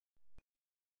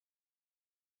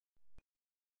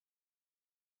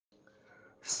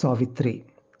Savitri,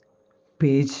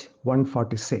 page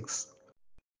 146.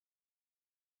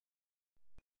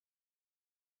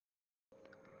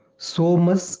 So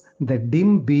must the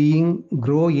dim being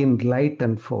grow in light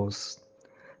and force,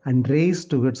 and raise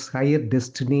to its higher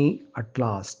destiny at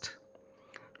last.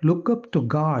 Look up to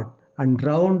God and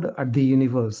round at the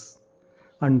universe,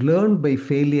 and learn by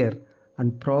failure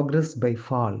and progress by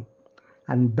fall,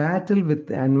 and battle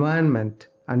with environment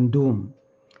and doom.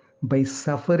 By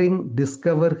suffering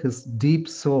discover his deep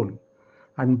soul,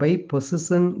 and by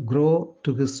possession grow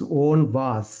to his own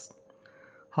vase.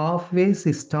 Halfway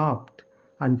she stopped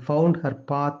and found her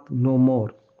path no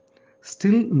more.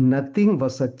 Still nothing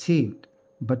was achieved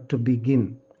but to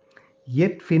begin.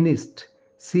 Yet finished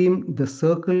seemed the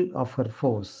circle of her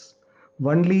force.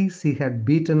 Only she had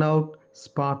beaten out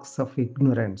sparks of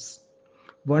ignorance.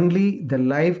 Only the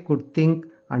life could think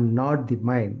and not the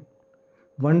mind.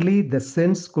 Only the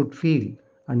sense could feel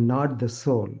and not the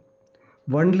soul.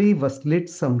 Only was lit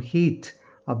some heat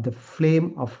of the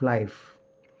flame of life,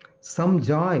 some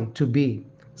joy to be,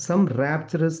 some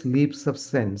rapturous leaps of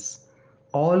sense.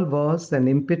 All was an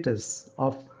impetus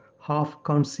of half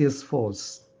conscious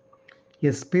force,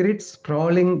 a spirit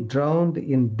sprawling drowned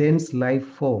in dense life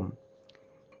form,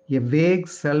 a vague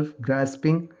self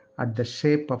grasping at the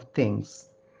shape of things.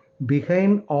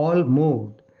 Behind all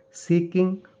moved,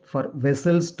 seeking for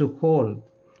vessels to hold,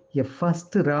 a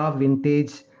first raw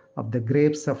vintage of the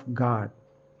grapes of God.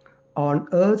 On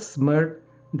earth's mud,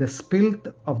 the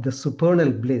spilth of the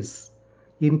supernal bliss,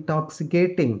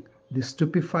 intoxicating the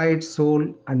stupefied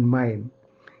soul and mind.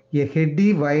 A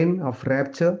heady wine of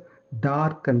rapture,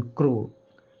 dark and crude,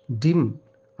 dim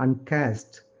and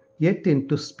cast, yet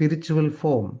into spiritual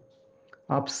form,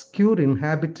 obscure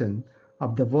inhabitant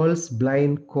of the world's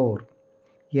blind core,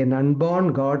 an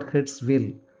unborn Godhead's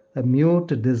will, a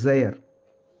mute desire.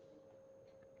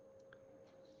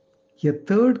 A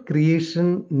third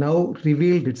creation now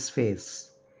revealed its face.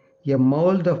 A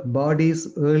mold of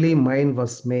body's early mind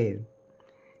was made.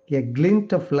 A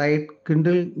glint of light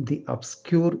kindled the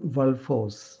obscure world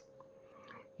force.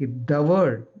 It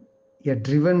devoured a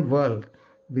driven world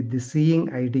with the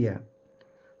seeing idea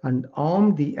and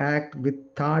armed the act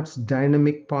with thought's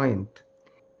dynamic point.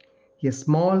 A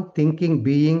small thinking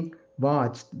being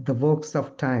watched the works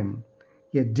of time,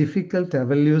 a difficult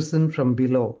evolution from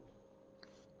below,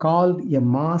 called a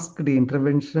masked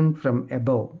intervention from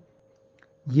above.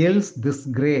 Else this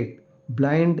great,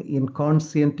 blind,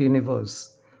 inconscient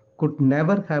universe could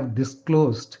never have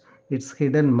disclosed its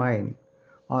hidden mind,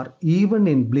 or even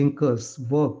in blinkers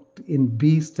worked in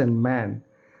beast and man,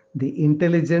 the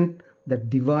intelligent that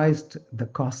devised the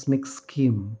cosmic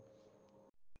scheme.